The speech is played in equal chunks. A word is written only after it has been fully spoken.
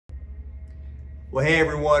Well, hey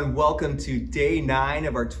everyone, welcome to day 9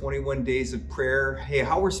 of our 21 days of prayer. Hey,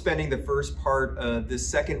 how we're spending the first part of this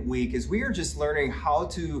second week is we are just learning how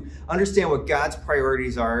to understand what God's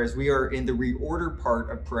priorities are as we are in the reorder part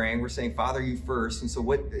of praying. We're saying, Father, you first. And so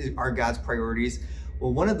what are God's priorities?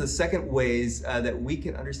 Well, one of the second ways that we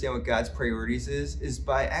can understand what God's priorities is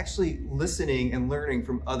by actually listening and learning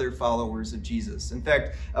from other followers of Jesus. In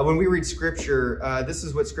fact, when we read scripture, this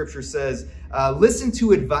is what scripture says: listen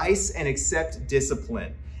to advice and accept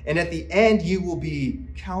discipline. And at the end, you will be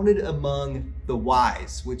counted among the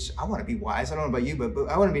wise, which I want to be wise. I don't know about you, but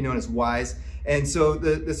I want to be known as wise. And so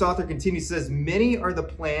this author continues, says, many are the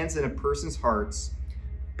plans in a person's hearts,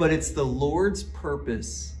 but it's the Lord's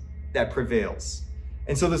purpose that prevails.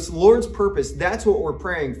 And so this Lord's purpose, that's what we're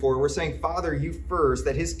praying for. We're saying, Father, you first,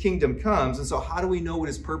 that his kingdom comes. And so how do we know what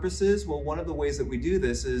his purpose is? Well, one of the ways that we do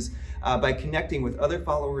this is by connecting with other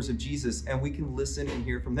followers of Jesus, and we can listen and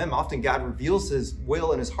hear from them. Often God reveals his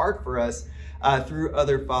will and his heart for us through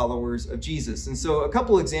other followers of Jesus. And so a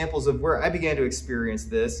couple examples of where I began to experience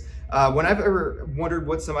this. When I've ever wondered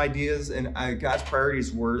what some ideas and God's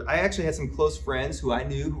priorities were, I actually had some close friends who I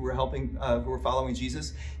knew who were helping, who were following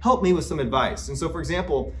Jesus, help me with some advice. And so, for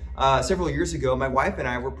example, several years ago, my wife and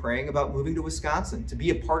I were praying about moving to Wisconsin to be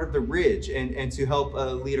a part of the Ridge and to help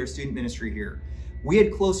lead our student ministry here. We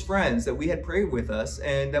had close friends that we had prayed with us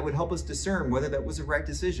and that would help us discern whether that was the right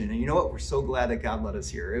decision. And you know what? We're so glad that God led us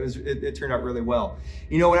here. It turned out really well.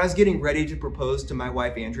 You know, when I was getting ready to propose to my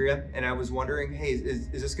wife, Andrea, and I was wondering, hey, is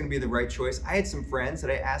this going to be the right choice? I had some friends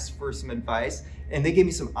that I asked for some advice, and they gave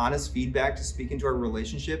me some honest feedback to speak into our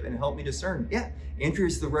relationship and help me discern, yeah, Andrea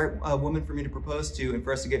is the right woman for me to propose to and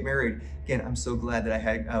for us to get married. Again, I'm so glad that I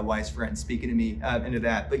had wise friends speaking to me into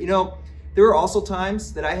that. But you know, there were also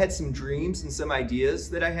times that I had some dreams and some ideas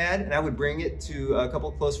that I had, and I would bring it to a couple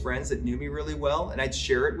of close friends that knew me really well, and I'd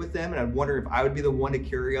share it with them, and I'd wonder if I would be the one to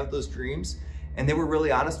carry out those dreams. And they were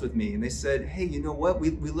really honest with me, and they said, hey, you know what?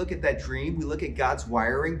 We look at that dream, we look at God's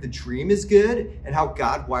wiring. The dream is good, and how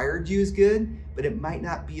God wired you is good, but it might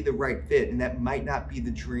not be the right fit, and that might not be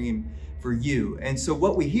the dream for you. And so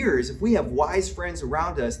what we hear is if we have wise friends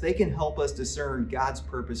around us, they can help us discern God's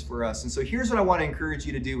purpose for us. And so here's what I want to encourage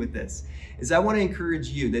you to do with this, is I want to encourage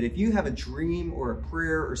you that if you have a dream or a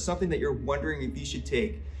prayer or something that you're wondering if you should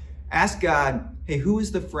take, ask God, hey, who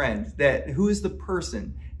is the friend, who is the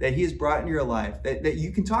person that he has brought into your life that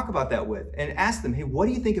you can talk about that with, and ask them, hey, what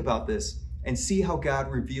do you think about this? And see how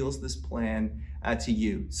God reveals this plan to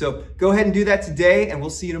you. So go ahead and do that today, and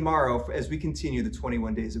we'll see you tomorrow as we continue the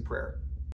 21 days of prayer.